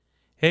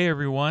Hey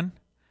everyone,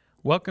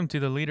 welcome to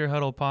the Leader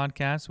Huddle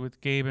podcast with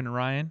Gabe and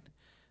Ryan.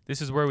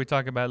 This is where we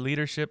talk about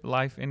leadership,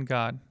 life, and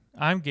God.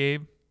 I'm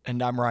Gabe.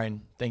 And I'm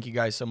Ryan. Thank you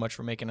guys so much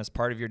for making us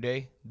part of your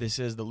day. This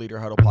is the Leader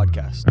Huddle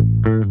podcast.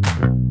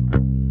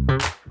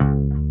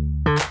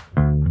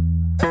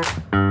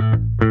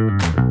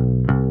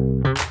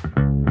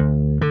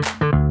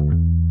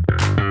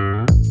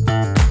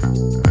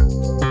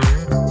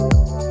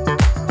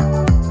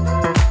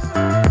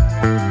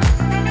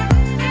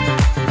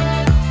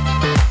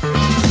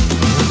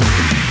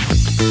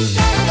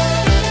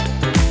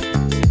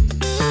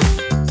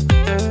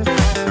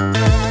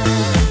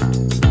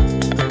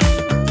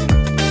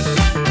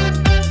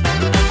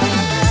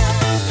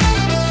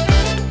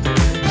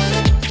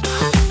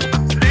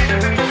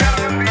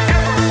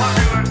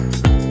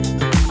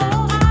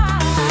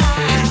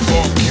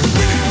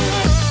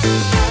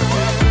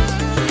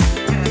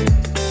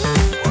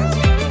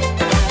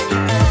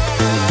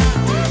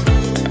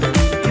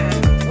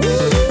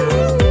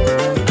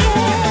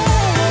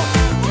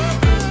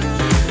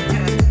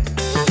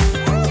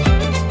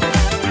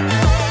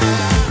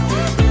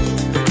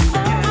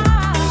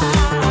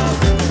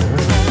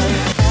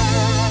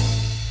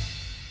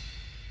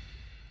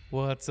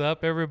 What's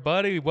up,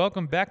 everybody?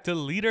 Welcome back to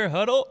Leader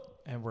Huddle.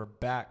 And we're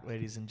back,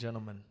 ladies and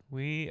gentlemen.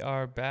 We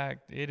are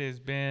back. It has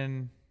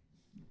been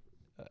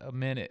a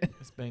minute.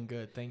 It's been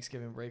good.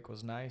 Thanksgiving break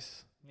was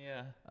nice.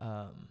 Yeah.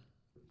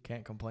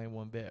 Can't complain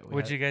one bit.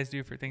 What'd you guys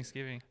do for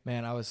Thanksgiving?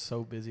 Man, I was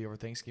so busy over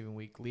Thanksgiving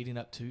week. Leading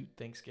up to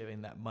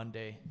Thanksgiving, that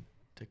Monday,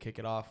 to kick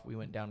it off, we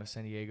went down to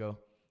San Diego,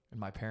 and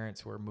my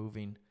parents were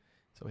moving,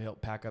 so we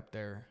helped pack up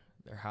their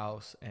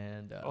house.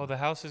 And The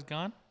house is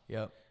gone?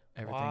 Yep.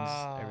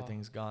 Wow.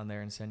 Everything's gone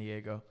there in San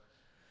Diego.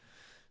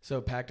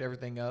 So packed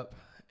everything up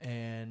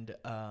and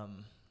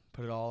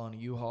put it all on a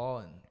U-Haul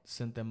and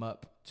sent them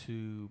up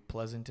to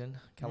Pleasanton,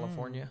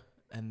 California,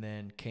 and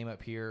then came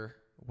up here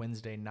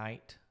Wednesday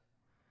night.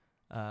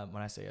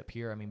 When I say up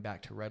here, I mean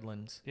back to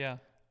Redlands. Yeah.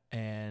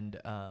 And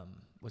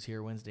was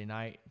here Wednesday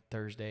night.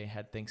 Thursday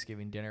had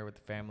Thanksgiving dinner with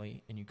the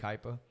family in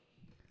Yucaipa.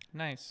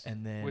 Nice.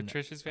 And then with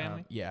Trisha's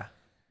family? Yeah,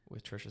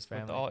 with Trisha's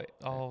family.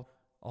 With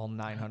all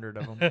 900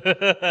 of them.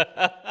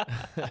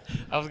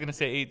 I was going to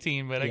say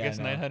 18, but I guess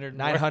 900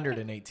 more.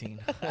 918.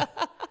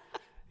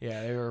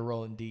 Yeah, they were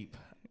rolling deep.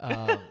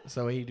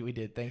 So we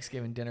did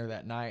Thanksgiving dinner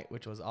that night,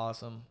 which was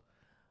awesome.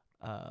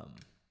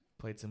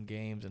 Played some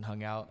games and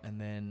hung out, and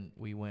then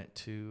we went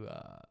to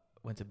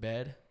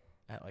bed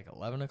at like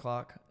 11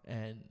 o'clock,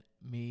 and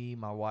me,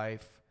 my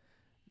wife,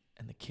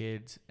 and the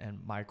kids, and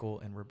Michael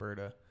and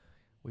Roberta,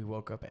 we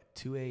woke up at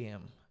 2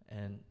 a.m.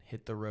 and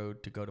hit the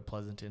road to go to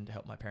Pleasanton to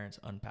help my parents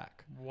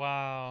unpack.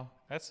 Wow.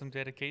 That's some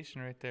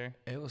dedication right there.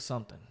 It was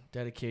something.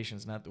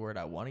 Dedication's not the word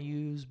I want to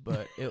use,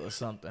 but it was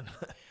something.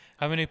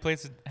 How many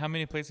plates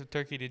of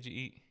turkey did you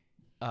eat?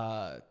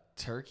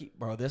 Turkey,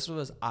 bro.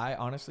 I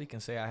honestly can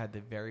say I had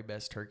the very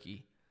best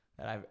turkey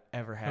that I've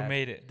ever had. Who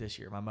made it this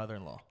year? My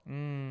mother-in-law.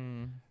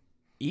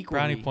 Equally,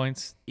 brownie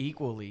points.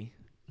 Equally.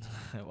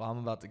 Well, I'm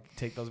about to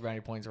take those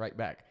brownie points right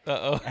back.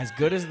 Uh-oh. As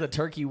good as the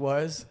turkey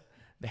was,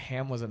 the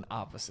ham was an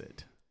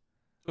opposite.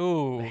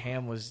 Ooh. The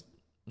ham was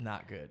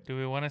not good. Do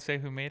we want to say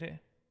who made it?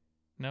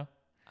 No?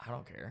 I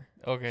don't care.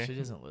 Okay. She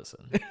doesn't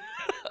listen.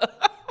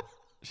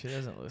 She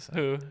doesn't listen.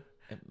 Who?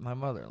 My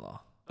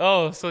mother-in-law.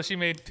 Oh, so she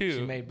made two.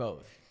 She made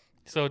both.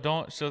 So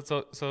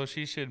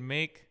she should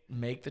make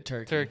the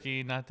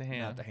turkey, not the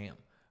ham. Not the ham.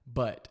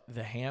 But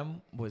the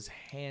ham was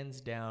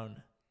hands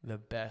down the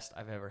best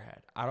I've ever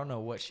had. I don't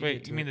know what she did.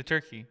 Wait, you mean the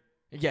turkey?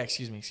 Yeah,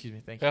 excuse me.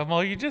 Thank you.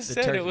 Well, you just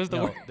said turkey, it was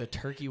the word. The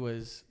turkey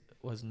was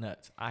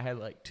nuts. I had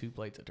like 2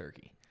 plates of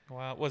turkey.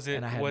 Wow. Was it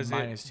and I had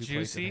minus 2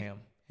 plates of juicy? ham.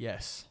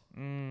 Yes.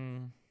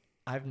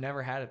 I've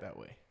never had it that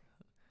way.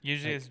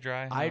 Usually like, it's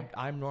dry.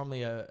 I'm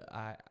normally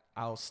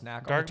I'll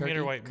snack dark on the turkey meat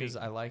or white meat because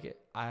I like it.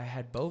 I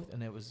had both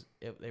and they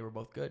were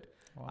both good.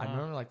 Wow. I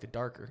normally like the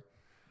darker.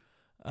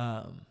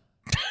 That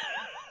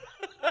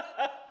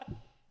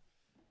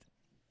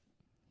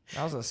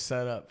was a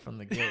setup from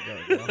the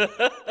get-go,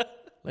 bro.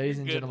 Ladies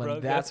and gentlemen, bro,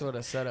 that's what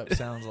a setup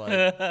sounds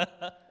like.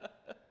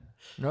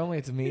 Normally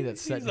it's me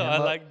that's setting him I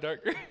up. like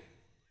darker.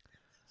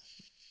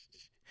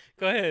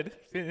 Go ahead.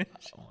 Finish.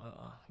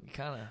 You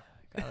kind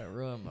of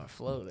ruined my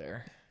flow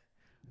there.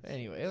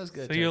 Anyway, it was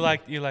good. So you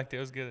liked it. It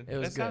was good. It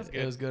was good.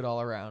 It was good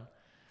all around.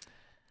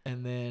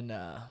 And then,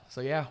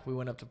 we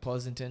went up to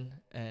Pleasanton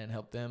and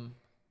helped them.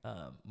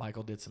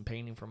 Michael did some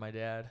painting for my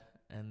dad.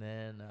 And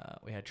then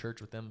we had church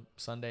with them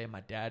Sunday.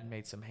 My dad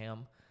made some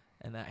ham.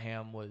 And that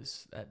ham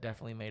that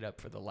definitely made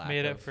up for the lack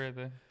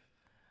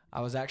I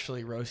was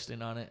actually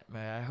roasting on it.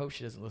 Man, I hope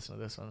she doesn't listen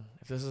to this one.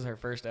 If this is her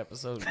first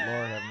episode,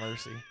 Lord have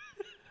mercy.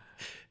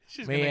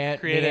 She's going to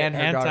create an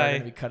her daughter are going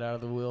to be cut out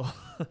of the wheel.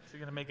 She's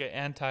going to make an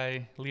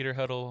anti-Leader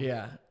Huddle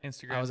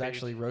Instagram I was page.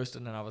 actually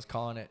roasting and I was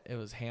calling it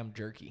was ham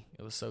jerky.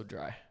 It was so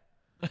dry.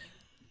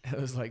 It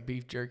was like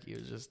beef jerky.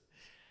 It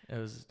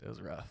was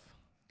rough.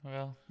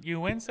 Well,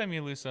 you win some,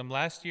 you lose some.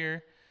 Last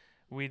year,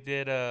 we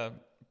did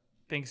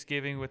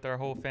Thanksgiving with our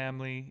whole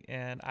family,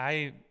 and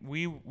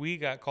we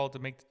got called to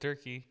make the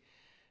turkey,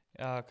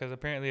 because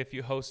apparently if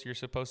you host, you're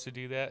supposed to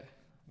do that,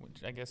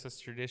 which I guess is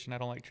tradition. I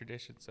don't like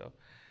tradition, so.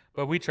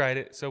 But we tried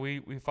it. So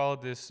we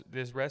followed this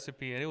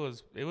recipe, and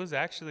it was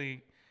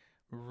actually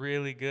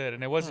really good.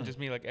 And it wasn't just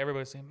me. Like,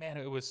 everybody was saying, man,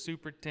 it was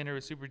super tender, it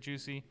was super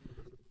juicy.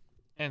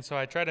 And so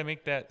I tried to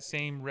make that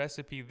same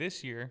recipe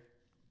this year.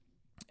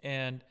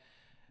 And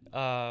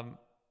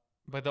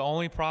but the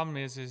only problem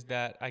is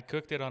that I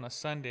cooked it on a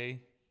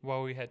Sunday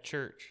while we had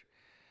church.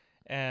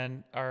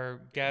 And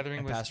our gathering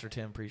And was Pastor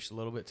Tim preached a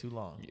little bit too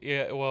long.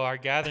 Yeah, well, our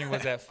gathering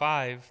was at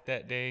 5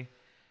 that day,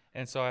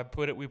 and so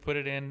we put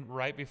it in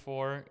right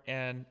before.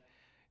 And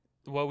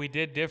what we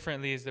did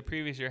differently is the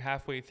previous year,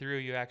 halfway through,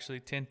 you actually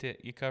tint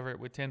it, you cover it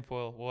with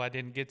tinfoil. Well, I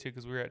didn't get to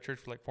because we were at church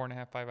for like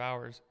 4.5, 5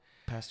 hours.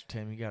 Pastor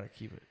Tim, you got to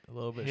keep it a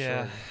little bit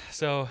Yeah, shorter.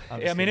 so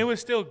I mean, it was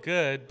still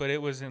good, but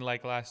it wasn't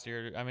like last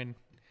year. I mean,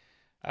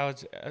 I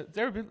was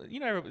there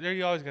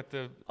you always got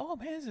the, oh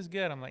man, this is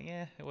good. I'm like,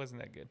 yeah, it wasn't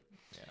that good.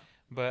 Yeah.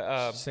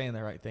 But saying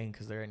the right thing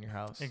because they're in your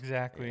house.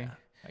 exactly. Yeah,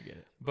 I get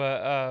it.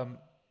 But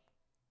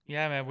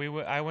yeah,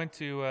 man, I went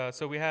to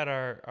so we had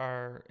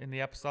our in the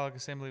Apostolic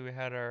Assembly, we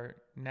had our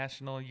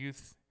National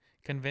Youth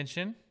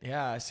Convention.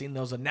 Yeah, I seen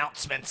those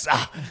announcements.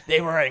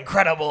 They were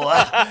incredible.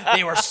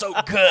 They were so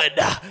good.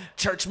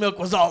 Church milk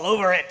was all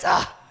over it.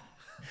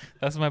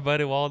 That's my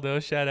buddy Waldo.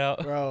 Shout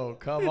out. Bro,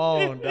 come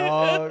on,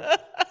 dog.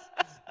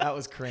 That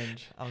was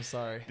cringe. I'm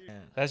sorry.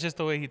 That's just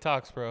the way he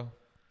talks, bro.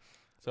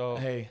 So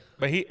Hey,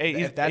 but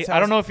that's I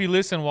don't know if you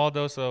listen,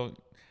 Waldo. So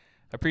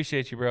I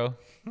appreciate you, bro.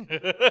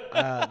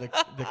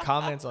 the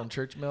comments on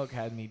church milk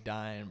had me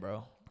dying,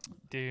 bro.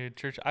 Dude,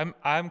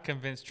 I'm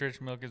convinced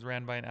church milk is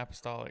ran by an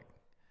apostolic.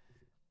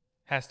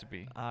 Has to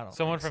be. I don't.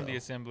 Someone think from so. the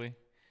assembly.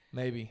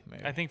 Maybe.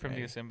 I think from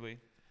the assembly.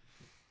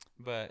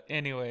 But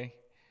anyway.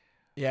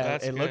 Yeah,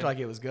 That's it looked good. like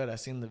it was good. I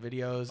seen the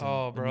videos. And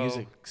Oh, the bro.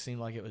 music seemed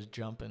like it was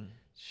jumping.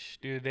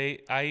 Dude, they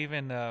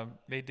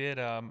did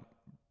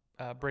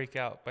Break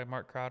Out by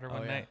Mark Crowder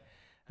one yeah. night.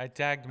 I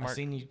tagged I Mark.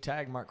 seen you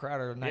tag Mark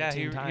Crowder Yeah,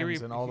 19 times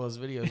he in all those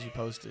videos you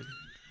posted.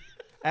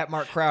 At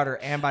Mark Crowder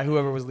and by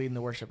whoever was leading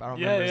the worship. I don't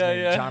remember his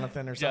name.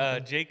 Jonathan or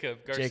something.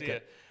 Jacob Garcia.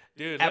 Jacob.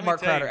 Dude, At Mark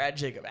Crowder, at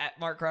Jacob. At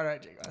Mark Crowder,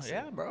 at Jacob. I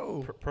said, Yeah,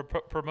 bro.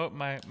 promote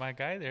my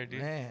guy there,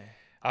 dude. Man.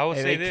 I will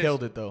Hey, say they this.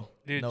 killed it, though.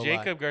 Dude, No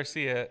Jacob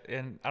Garcia,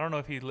 and I don't know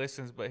if he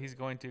listens, but he's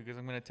going to because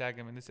I'm going to tag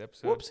him in this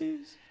episode.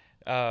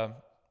 Whoopsies.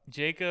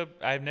 Jacob,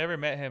 I've never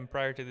met him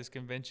prior to this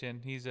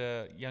convention. He's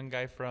a young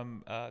guy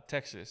from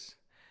Texas.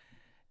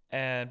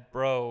 And,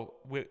 bro,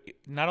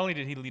 not only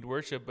did he lead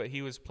worship, but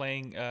he was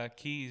playing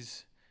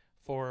keys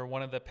for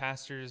one of the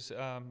pastors'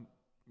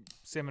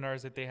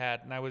 seminars that they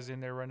had. And I was in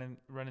there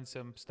running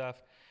some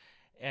stuff.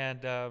 And,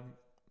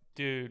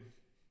 dude,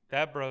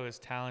 that bro is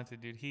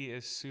talented, dude. He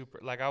is super.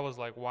 Like, I was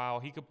like,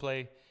 wow, he could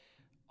play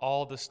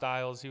all the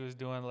styles. He was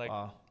doing, like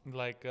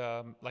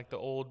the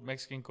old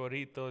Mexican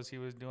corridos. He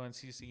was doing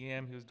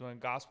CCM. He was doing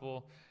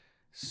gospel.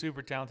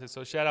 Super talented.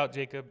 So shout out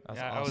Jacob. That's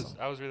Yeah, awesome.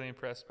 I was really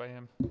impressed by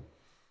him.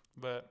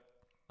 But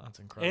That's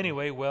incredible.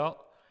 anyway,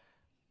 well,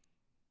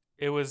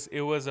 it was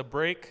a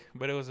break,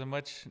 but it was a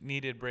much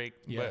needed break.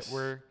 Yes.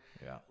 But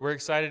Yeah. we're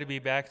excited to be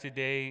back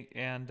today,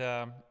 and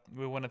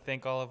we want to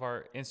thank all of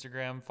our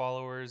Instagram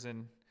followers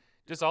and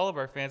just all of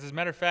our fans. As a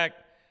matter of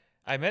fact,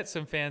 I met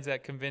some fans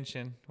at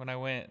convention when I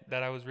went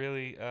that I was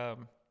really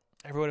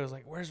everybody was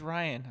like, "Where's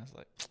Ryan?" I was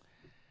like,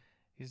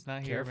 "He's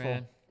not here, Careful.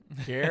 man."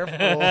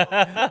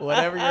 Careful.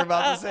 Whatever you're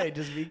about to say,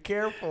 just be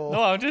careful.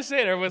 No, I'm just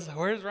saying. Everyone's like,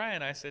 "Where's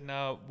Ryan?" I said,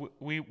 "No,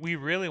 we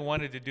really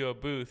wanted to do a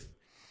booth,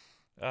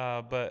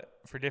 but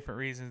for different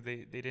reasons,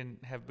 they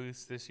didn't have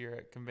booths this year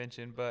at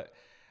convention." But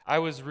I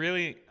was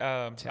really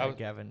Tag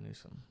Gavin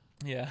Newsom.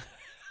 yeah.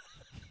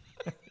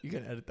 You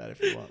can edit that if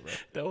you want, bro.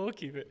 No, we'll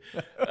keep it.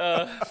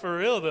 For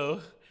real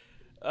though,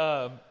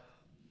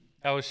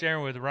 I was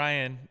sharing with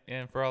Ryan,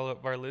 and for all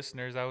of our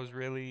listeners, I was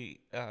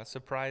really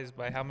surprised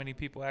by how many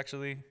people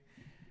actually,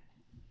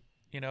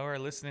 are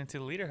listening to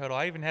the Leader Huddle.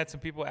 I even had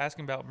some people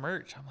asking about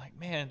merch. I'm like,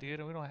 man,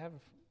 dude, we don't have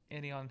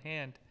any on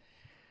hand.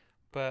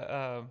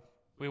 But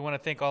we want to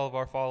thank all of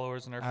our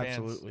followers and our fans.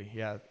 Absolutely,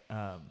 yeah.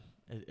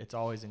 It's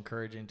always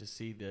encouraging to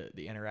see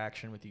the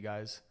interaction with you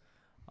guys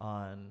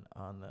on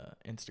the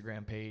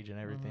Instagram page and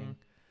everything. Mm-hmm.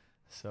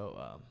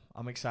 So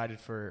I'm excited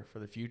for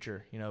the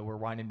future. We're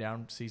winding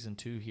down season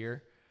 2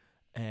 here,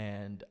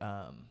 and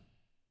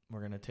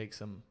we're gonna take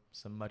some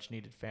much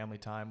needed family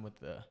time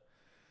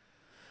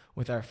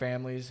with our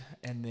families,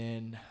 and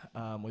then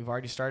we've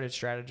already started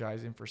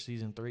strategizing for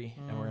season 3,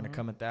 and we're gonna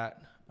come at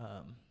that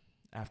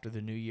after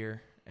the new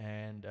year.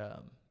 And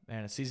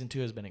man, season 2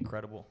 has been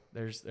incredible.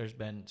 There's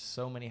been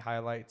so many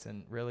highlights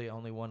and really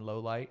only one low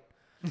light.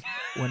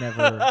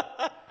 Whenever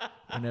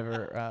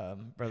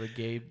Brother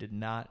Gabe did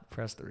not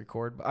press the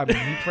record, I mean,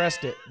 he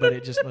pressed it, but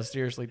it just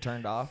mysteriously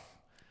turned off.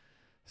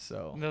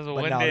 So That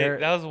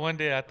was one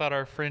day I thought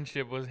our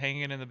friendship was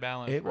hanging in the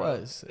balance. It bro.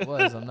 was.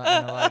 I'm not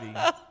gonna lie to you.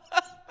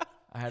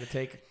 I had to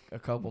take a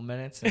couple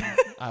minutes, and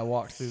I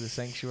walked through the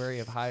sanctuary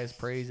of highest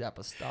praise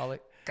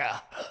apostolic.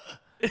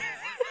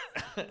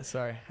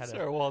 Sorry,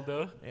 Sorry,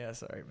 Waldo. Yeah,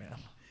 sorry, man.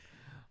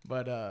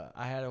 But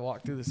I had to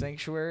walk through the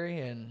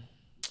sanctuary, and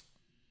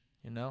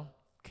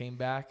came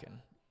back, and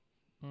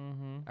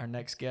Mm-hmm. our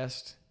next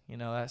guest,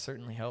 that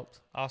certainly helped.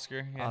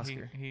 Oscar. Yeah,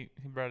 Oscar. He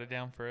brought it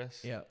down for us.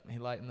 Yeah, he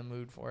lightened the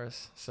mood for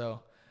us. So,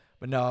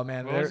 but no,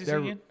 man. What was he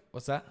singing?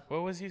 What's that?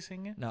 What was he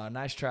singing? No,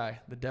 nice try.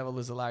 The devil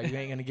is a liar. You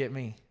ain't gonna get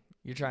me.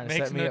 You're trying to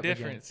Makes set me no up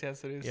difference.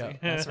 That's what he was Yeah, singing.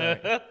 that's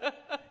right.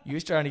 You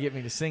was trying to get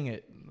me to sing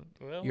it.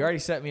 Well, You already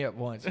set me up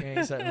once. You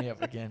ain't setting me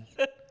up again.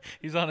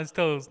 he's on his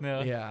toes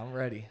now. Yeah, I'm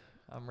ready.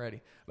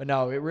 But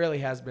no, it really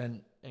has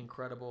been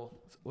incredible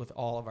with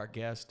all of our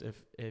guests.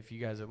 If you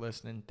guys are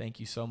listening, thank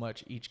you so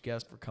much, each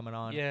guest, for coming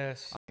on.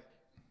 Yes.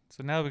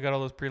 So now we got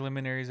all those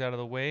preliminaries out of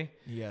the way.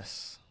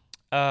 Yes.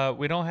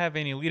 We don't have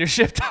any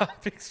leadership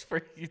topics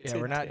for you today.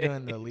 Yeah, we're not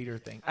doing the leader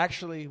thing.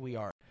 Actually, we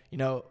are.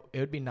 It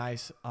would be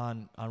nice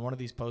on one of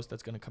these posts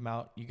that's going to come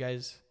out. You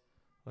guys,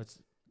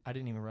 I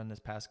didn't even run this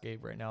past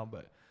Gabe right now,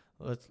 but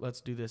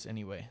let's do this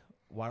anyway.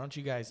 Why don't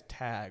you guys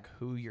tag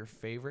who your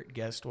favorite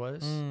guest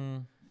was?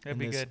 That'd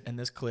be good. In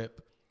this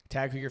clip,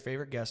 tag who your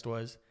favorite guest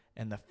was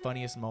and the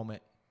funniest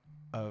moment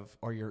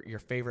or your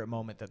favorite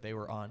moment that they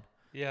were on.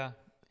 Yeah.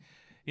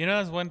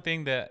 That's one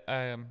thing that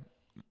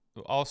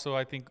also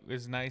I think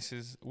is nice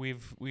is we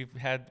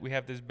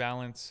have this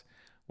balance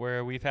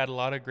where we've had a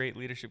lot of great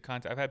leadership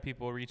content. I've had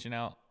people reaching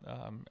out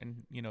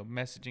and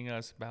messaging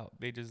us about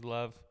they just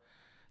love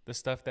the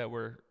stuff that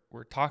we're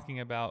talking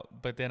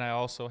about, but then I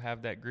also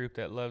have that group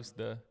that loves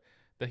the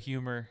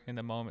humor in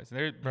the moments.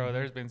 And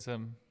there's been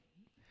some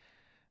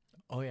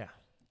Oh yeah.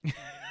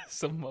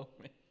 some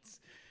moments.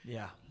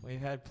 Yeah, we've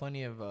had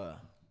plenty of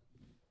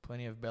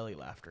belly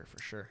laughter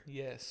for sure.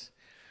 Yes.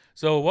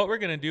 So what we're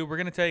going to do, we're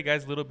going to tell you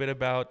guys a little bit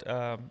about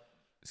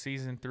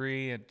season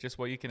 3 and just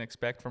what you can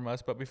expect from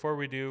us. But before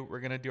we do, we're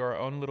going to do our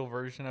own little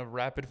version of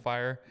Rapid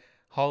Fire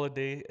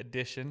Holiday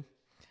Edition.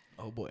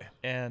 Oh boy.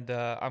 And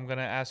I'm going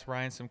to ask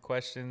Ryan some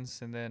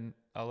questions, and then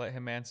I'll let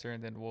him answer,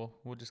 and then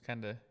we'll just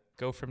kind of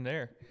go from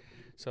there.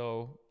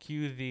 So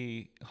cue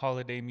the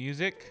holiday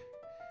music.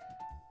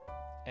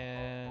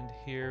 And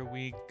here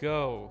we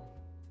go.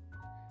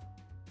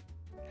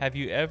 Have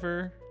you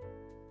ever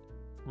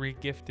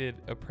regifted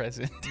a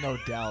present? No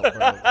doubt,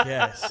 bro.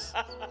 Yes.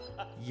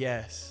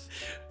 Yes.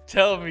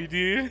 Tell me,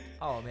 dude.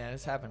 Oh man,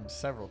 it's happened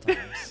several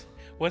times.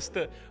 What's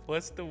the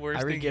worst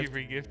thing you've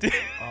regifted?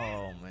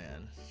 Oh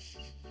man.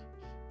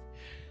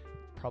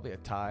 Probably a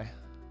tie.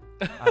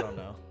 I don't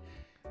know.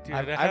 Dude,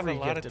 I have a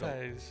lot of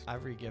ties.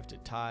 I've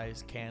regifted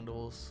ties,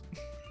 candles.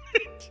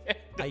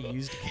 I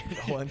used a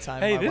candle one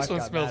time. Hey, My this wife one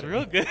got smells mad at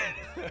real me.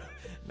 good.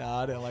 No,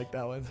 I didn't like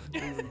that one. We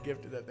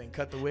regifted that thing,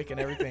 cut the wick and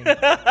everything,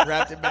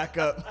 wrapped it back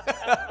up.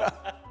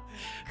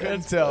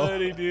 Couldn't That's tell.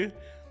 funny, dude.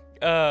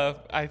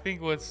 I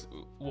think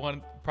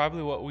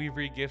probably what we've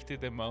regifted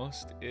the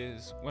most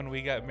is when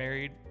we got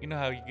married. You know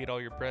how you get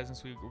all your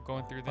presents? We were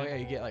going through them. Oh yeah,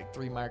 you get like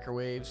 3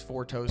 microwaves,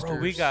 4 toasters. Bro,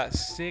 we got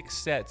 6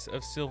 sets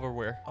of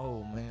silverware.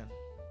 Oh man.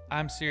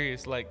 I'm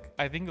serious.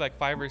 I think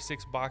 5 or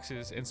 6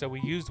 boxes. And so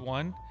we used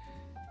one.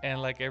 And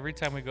every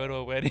time we go to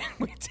a wedding,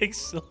 we take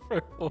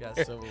silverware. Yeah,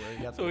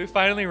 silverware. So we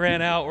finally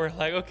ran out. We're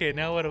like, okay,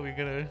 now what are we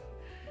going to...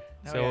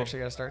 Now we actually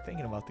got to start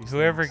thinking about these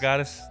Whoever things. got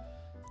us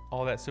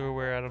all that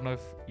silverware, I don't know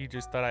if you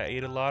just thought I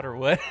ate a lot or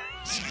what.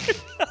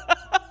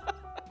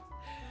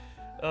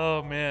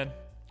 Oh, man.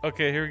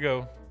 Okay, here we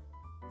go.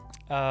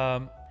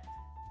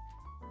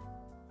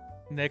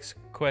 Next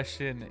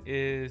question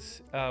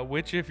is,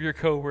 which of your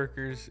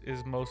coworkers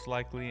is most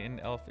likely an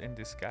elf in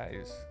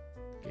disguise?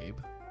 Gabe.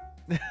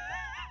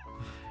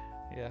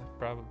 Yeah,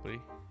 probably.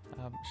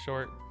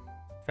 Short,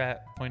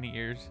 fat, pointy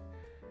ears.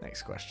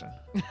 Next question.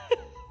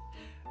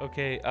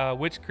 Okay,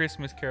 which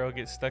Christmas carol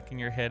gets stuck in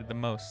your head the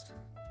most?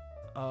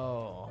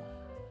 Oh.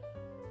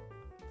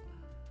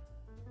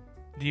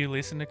 Do you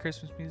listen to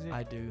Christmas music?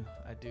 I do.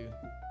 I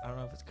don't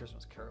know if it's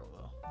Christmas Carol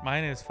though.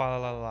 Mine is Fa La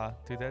La La.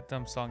 Dude, that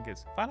dumb song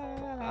gets...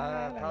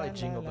 Probably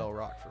Jingle Bell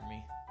Rock for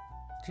me.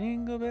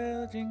 Jingle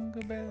bell,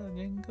 jingle bell,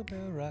 jingle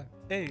bell rock.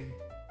 Hey.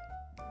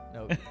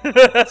 No.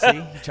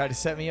 See, he tried to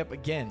set me up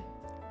again.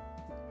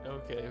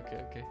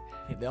 Okay.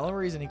 The only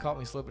reason he caught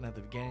me slipping at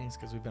the beginning is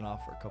because we've been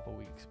off for a couple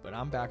weeks. But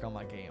I'm back on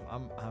my game.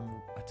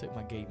 I took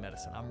my Gabe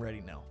medicine. I'm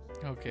ready now.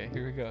 Okay,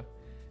 here we go.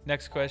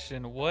 Next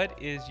question.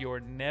 What is your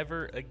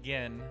never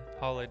again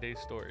holiday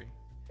story?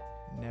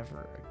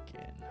 Never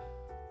again.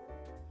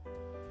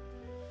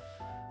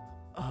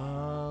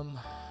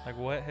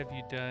 What have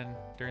you done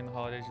during the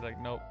holidays? You're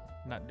like, nope,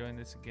 not doing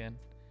this again.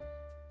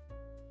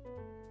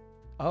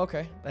 Oh,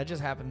 okay. That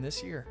just happened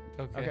this year.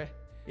 Okay.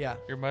 Yeah.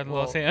 Your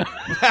mother-in-law's ham.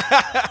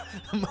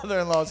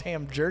 Mother-in-law's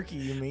ham jerky,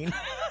 you mean?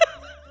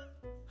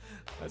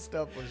 That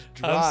stuff was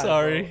dry. I'm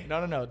sorry.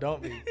 Bro. No,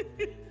 don't be.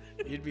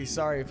 You'd be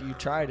sorry if you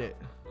tried it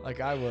like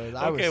I was.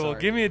 Okay, well,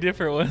 give me a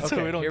different one so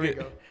Okay, we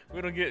go.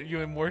 don't get you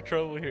in more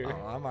trouble here.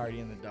 Oh, I'm already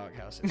in the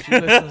doghouse. If she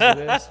listens to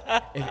this,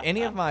 if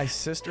any of my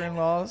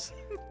sister-in-laws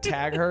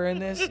tag her in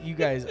this, you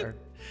guys are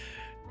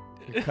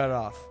you're cut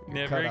off. You're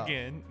Never cut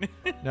again.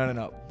 Off.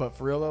 No. But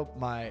for real though,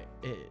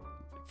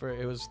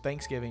 it was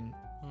Thanksgiving,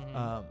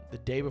 the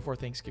day before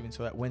Thanksgiving.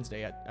 So that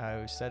Wednesday,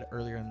 I said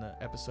earlier in the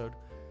episode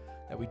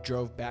that we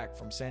drove back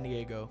from San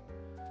Diego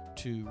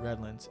to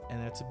Redlands,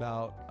 and it's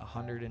about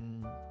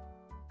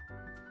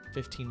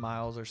 115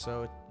 miles or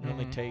so. It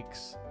normally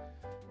takes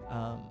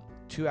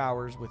 2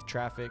 hours with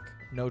traffic.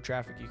 No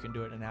traffic, you can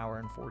do it in an hour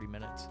and 40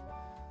 minutes.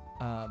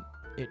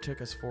 It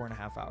took us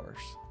 4.5 hours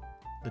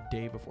the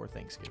day before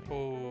Thanksgiving.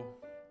 Oh,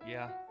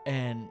 yeah.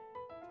 And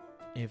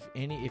if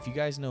you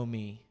guys know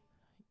me,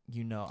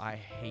 you know I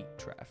hate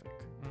traffic.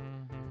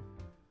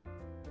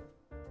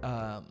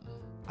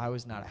 I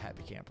was not a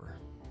happy camper.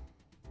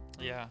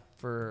 Yeah.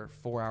 For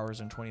 4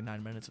 hours and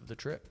 29 minutes of the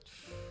trip.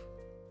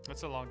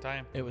 That's a long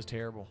time. It was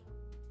terrible.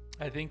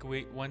 I think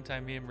one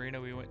time me and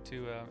Marina, we went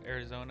to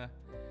Arizona,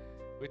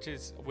 which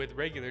is with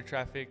regular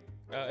traffic.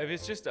 If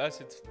it's just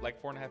us, it's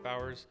like 4.5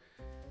 hours.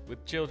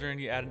 With children,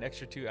 you add an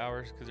extra 2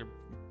 hours because they're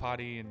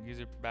potty and use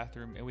their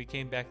bathroom. And we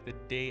came back the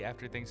day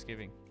after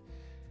Thanksgiving.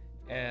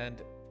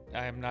 And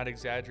I am not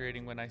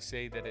exaggerating when I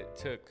say that it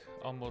took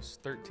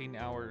almost 13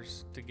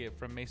 hours to get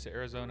from Mesa,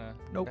 Arizona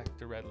back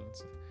to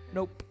Redlands.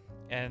 Nope.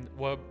 And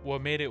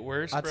what made it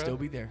worse, I'd bro? still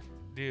be there.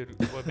 Dude,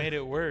 what made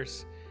it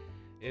worse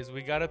is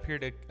we got up here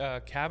to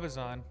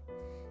Cabazon,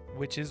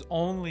 which is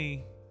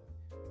only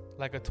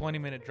like a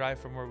 20-minute drive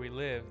from where we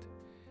lived.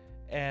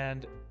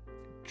 And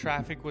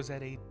traffic was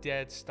at a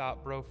dead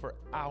stop, bro, for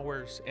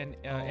hours. And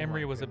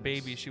Emery was a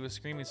baby. She was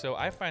screaming. So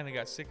I finally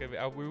got sick of it.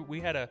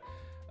 We had a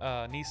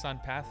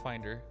Nissan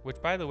Pathfinder,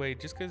 which, by the way,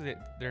 just because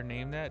they're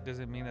named that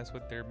doesn't mean that's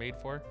what they're made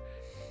for.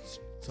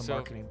 It's a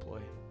marketing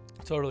ploy.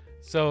 Totally.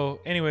 So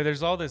anyway,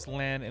 there's all this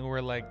land, and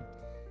we're like,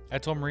 I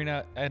told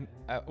Marina, and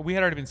we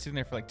had already been sitting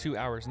there for like 2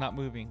 hours, not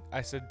moving.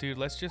 I said, dude,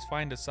 let's just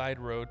find a side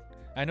road.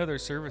 I know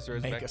there's service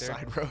roads back there. Make a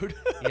side road.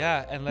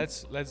 Yeah, and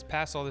let's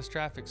pass all this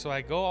traffic. So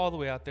I go all the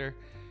way out there,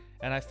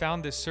 and I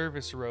found this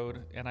service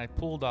road, and I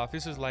pulled off.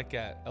 This is like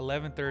at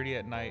 11:30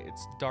 at night.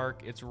 It's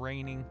dark. It's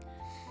raining.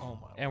 Oh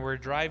my! And we're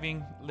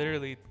driving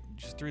literally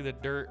just through the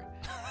dirt,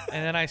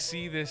 and then I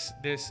see this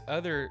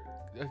other,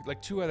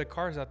 like 2 other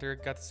cars out there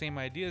got the same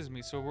idea as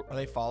me. So are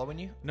they following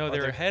you? No,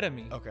 they're ahead of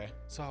me. Okay.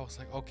 So I was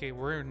like, okay,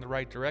 we're in the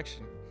right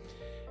direction.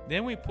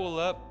 Then we pull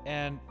up,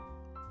 and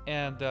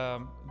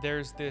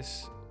there's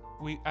this.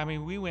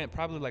 We went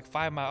probably like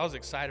 5 miles. I was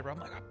excited, bro. I'm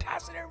like, I'm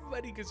passing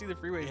everybody. You can see the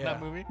freeway is not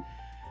moving.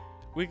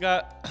 We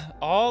got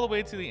all the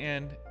way to the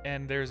end,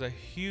 and there's a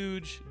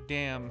huge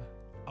dam.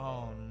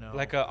 Oh no!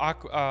 Like a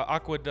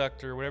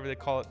aqueduct or whatever they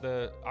call it,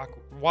 the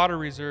water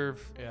reserve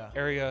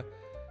area,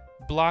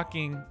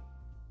 blocking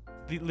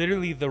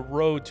literally the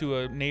road to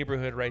a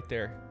neighborhood right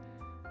there.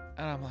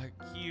 And I'm like,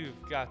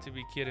 you've got to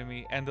be kidding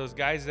me. And those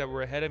guys that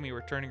were ahead of me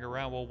were turning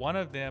around. Well, one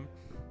of them,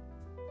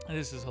 and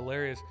this is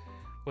hilarious,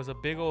 was a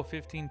big old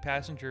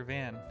 15-passenger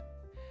van.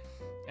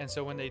 And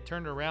so when they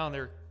turned around,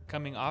 they're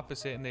coming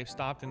opposite, and they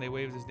stopped and they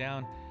waved us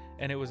down.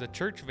 And it was a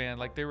church van.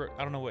 Like they were,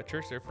 I don't know what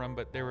church they're from,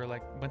 but they were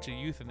like a bunch of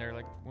youth in there.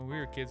 Like when we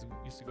were kids,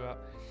 we used to go out.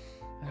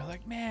 And they're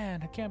like,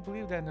 man, I can't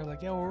believe that. And they're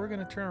like, yeah, well, we're going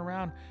to turn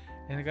around.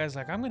 And the guy's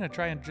like, I'm going to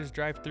try and just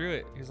drive through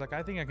it. He's like,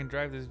 I think I can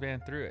drive this van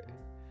through it.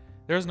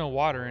 There was no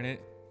water in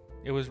it.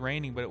 It was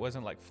raining, but it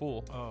wasn't like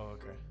full. Oh,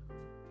 okay.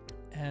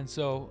 And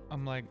so I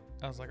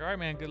was like, all right,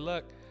 man, good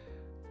luck.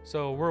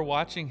 So we're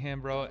watching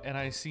him, bro. And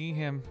I see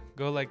him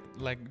go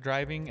like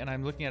driving, and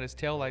I'm looking at his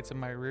taillights in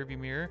my rearview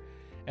mirror.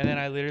 And then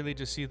I literally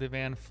just see the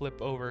van flip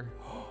over.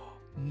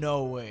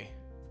 No way.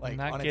 Like,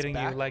 not on kidding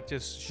its back? you. Like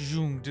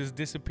just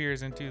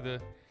disappears into the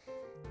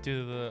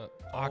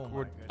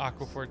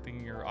aquifer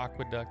thing, or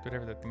aqueduct,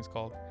 whatever that thing's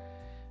called.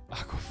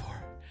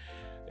 Aquifer.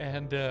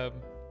 And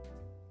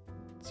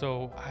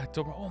so I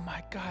told him, oh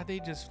my God, they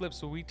just flipped.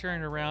 So we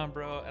turned around,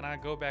 bro, and I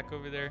go back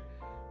over there.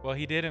 Well,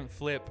 he didn't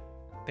flip.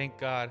 Thank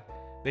God.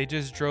 They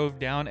just drove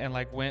down and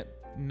like went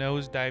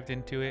nosedived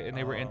into it, and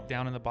they were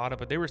down in the bottom,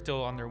 but they were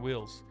still on their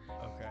wheels.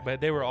 Okay. But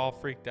they were all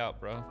freaked out,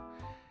 bro.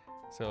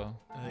 So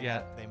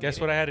yeah, they guess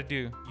made what it. I had to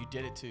do? You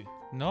did it too.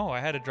 No, I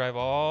had to drive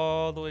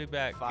all the way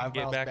back. 5 and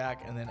get miles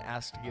back, and then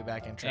ask to get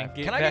back in traffic.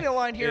 get Can I get back- in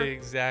line here?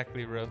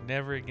 Exactly, bro.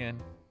 Never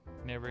again.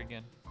 Never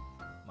again.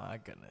 My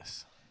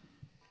goodness.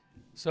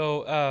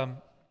 So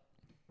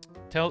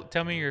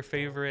tell me your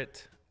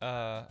favorite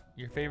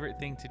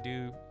thing to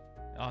do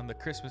on the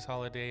Christmas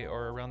holiday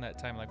or around that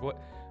time. Like what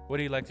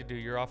do you like to do?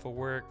 You're off of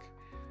work.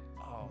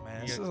 Oh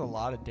man, this is a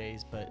lot of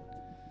days, but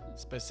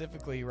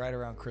specifically right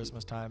around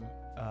Christmas time,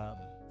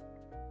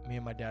 me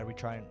and my dad, we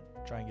try and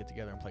get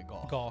together and play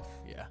golf. Golf.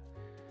 Yeah,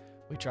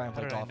 we try and How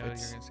play did I golf. know you were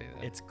gonna say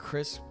that? It's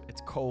crisp,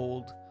 it's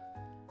cold,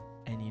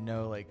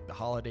 and like the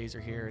holidays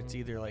are here. It's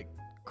either like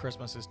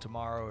Christmas is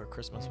tomorrow or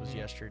Christmas was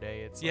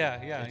yesterday. It's yeah,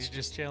 like, yeah. It's You're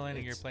just chilling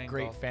and you're it's playing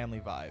great golf. family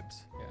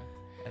vibes. Yeah.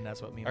 And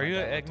that's what me. And Are my you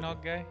dad an like to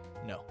eggnog do. guy?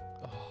 No,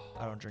 Oh.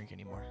 I don't drink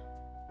anymore.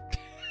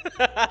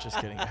 Just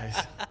kidding, guys.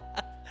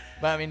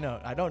 But I mean, no,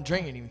 I don't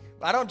drink anymore.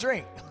 I don't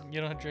drink.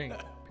 You don't drink.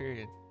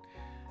 Period.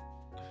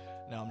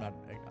 No, I'm not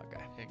an eggnog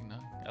guy.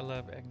 Eggnog. I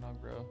love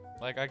eggnog, bro.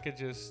 Like I could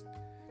just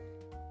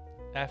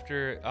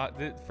after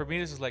for me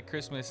this is like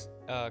Christmas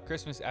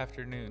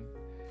afternoon,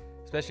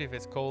 especially if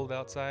it's cold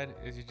outside.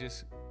 Is you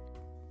just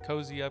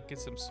cozy up, get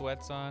some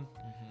sweats on,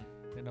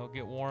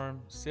 get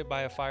warm, sit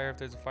by a fire if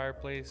there's a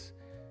fireplace,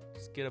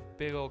 just get a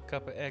big old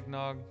cup of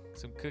eggnog,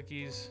 some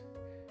cookies,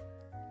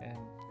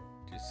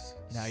 just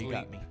Now sleep. you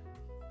got me.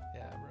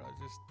 Yeah, bro.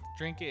 Just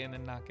drink it and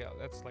then knock out.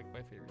 That's like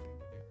my favorite thing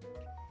to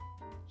do.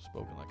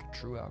 Spoken like a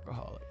true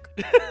alcoholic.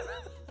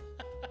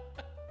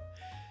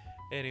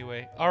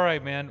 Anyway, all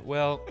right, man.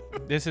 Well,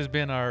 this has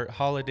been our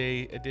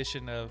holiday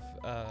edition of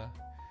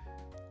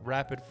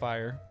Rapid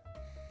Fire.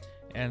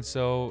 And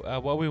so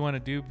what we want to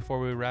do before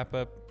we wrap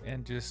up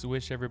and just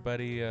wish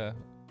everybody a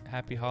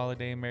happy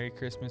holiday, Merry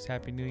Christmas,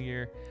 Happy New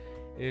Year,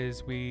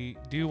 is we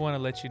do want to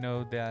let you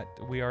know that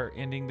we are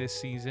ending this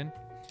season.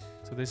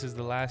 So this is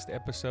the last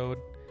episode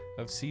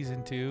of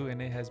season 2,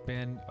 and it has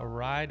been a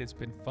ride. It's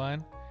been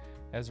fun.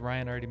 As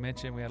Ryan already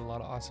mentioned, we had a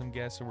lot of awesome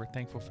guests, so we're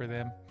thankful for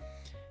them.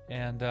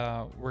 And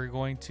we're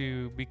going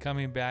to be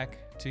coming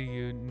back to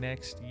you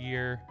next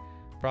year,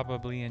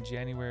 probably in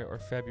January or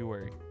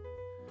February.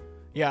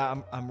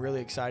 Yeah, I'm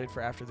really excited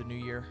for after the new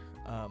year.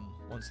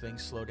 Once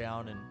things slow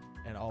down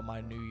and all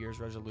my New Year's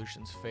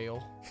resolutions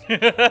fail,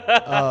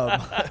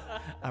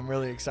 I'm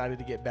really excited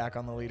to get back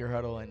on the Leader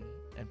Huddle and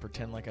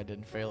pretend like I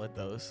didn't fail at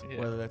those,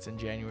 whether that's in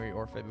January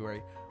or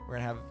February. We're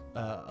going to have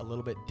a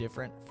little bit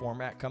different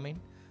format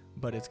coming,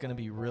 but it's going to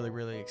be really,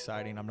 really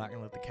exciting. I'm not going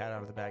to let the cat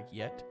out of the bag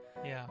yet.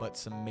 Yeah. But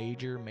some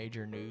major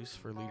news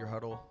for Leader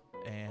Huddle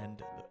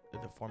and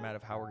the format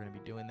of how we're going to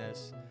be doing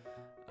this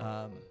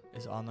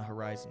is on the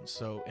horizon.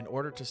 So in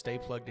order to stay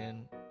plugged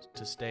in,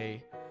 to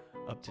stay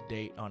up to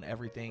date on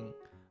everything,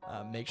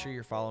 make sure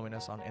you're following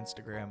us on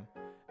Instagram,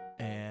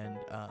 and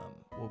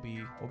we'll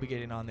be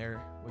getting on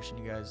there, wishing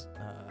you guys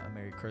a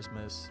Merry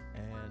Christmas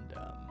and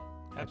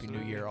Happy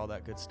New Year, all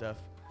that good stuff.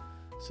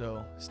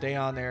 So stay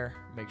on there.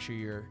 Make sure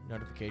your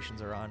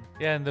notifications are on.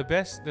 Yeah, and the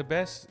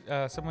best.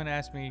 Someone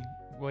asked me,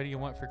 "What do you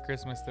want for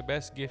Christmas?" The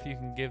best gift you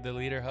can give the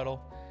Leader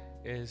Huddle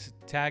is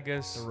tag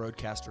us. The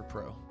Roadcaster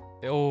Pro.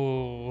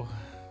 Oh,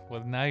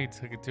 well, now you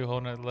took it to a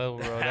whole nother level,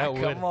 bro. That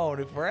would. Come on,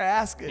 if we're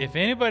asking. If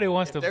anybody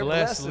wants to they're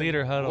bless blessing,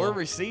 Leader Huddle, we're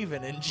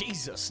receiving in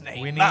Jesus'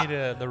 name. we need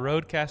the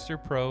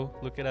Roadcaster Pro.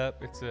 Look it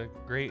up. It's a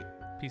great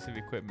piece of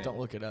equipment. Don't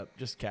look it up.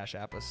 Just Cash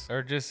App us.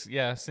 Or just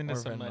send us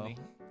Or some Venmo. money.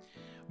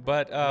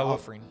 But An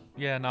offering.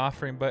 Yeah, an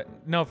offering.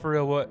 But no, for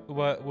real,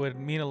 what would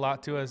mean a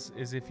lot to us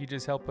is if you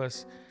just help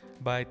us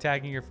by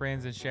tagging your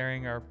friends and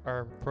sharing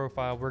our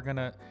profile. We're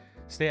gonna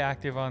stay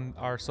active on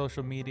our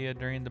social media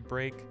during the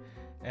break,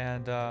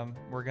 and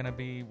we're gonna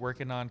be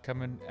working on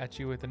coming at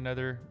you with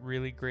another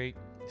really great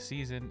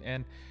season.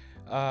 And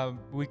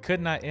we could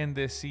not end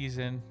this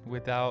season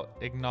without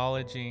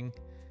acknowledging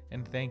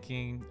and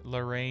thanking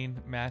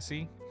Lorraine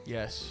Massey.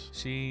 Yes.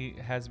 She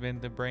has been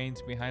the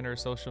brains behind our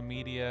social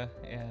media,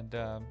 and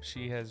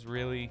she has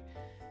really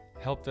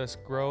helped us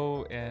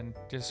grow and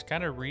just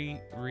kind of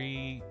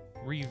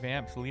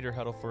revamped Leader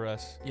Huddle for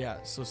us.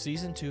 Yeah. So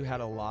season 2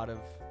 had a lot of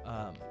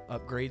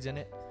upgrades in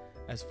it,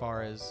 as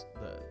far as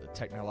the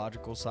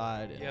technological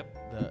side and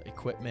the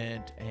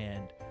equipment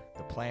and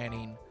the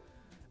planning,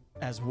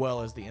 as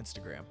well as the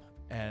Instagram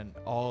and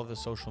all of the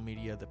social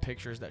media, the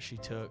pictures that she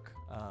took,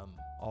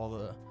 all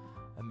the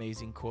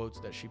amazing quotes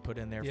that she put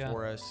in there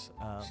for us.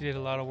 She did a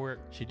lot of work.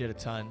 She did a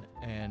ton,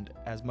 and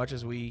as much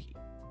as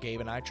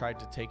Gabe and I tried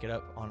to take it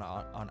up on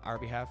our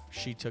behalf,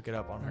 she took it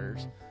up on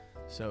hers.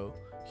 So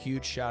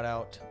huge shout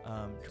out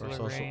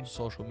to our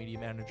social media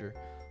manager,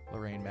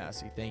 Lorraine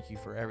Massey. Thank you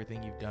for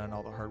everything you've done,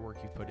 all the hard work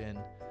you've put in.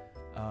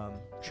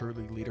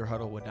 Truly, Leader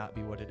Huddle would not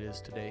be what it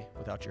is today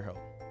without your help.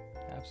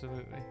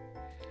 Absolutely.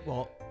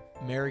 Well,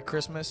 Merry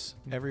Christmas,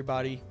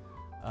 everybody.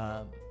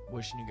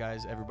 Wishing you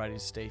guys, everybody, to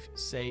stay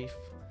safe,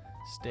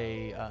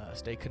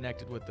 stay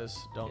connected with us.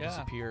 Don't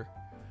disappear.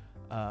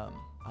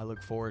 I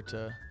look forward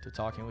to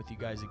talking with you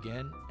guys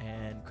again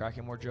and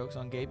cracking more jokes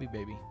on Gaby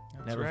Baby.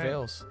 That's Never right.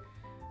 fails.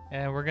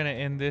 And we're going to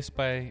end this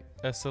by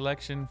a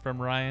selection from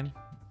Ryan.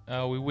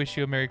 We wish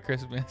you a Merry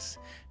Christmas.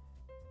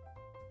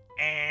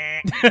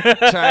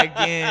 Try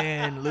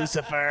again,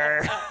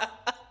 Lucifer.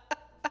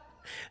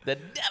 The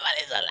devil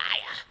is a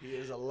liar. He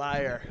is a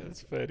liar.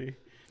 That's funny.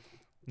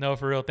 No,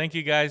 for real. Thank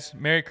you, guys.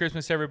 Merry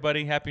Christmas,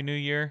 everybody. Happy New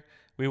Year.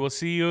 We will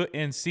see you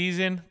in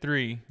season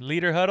 3.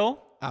 Leader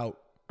Huddle. Out.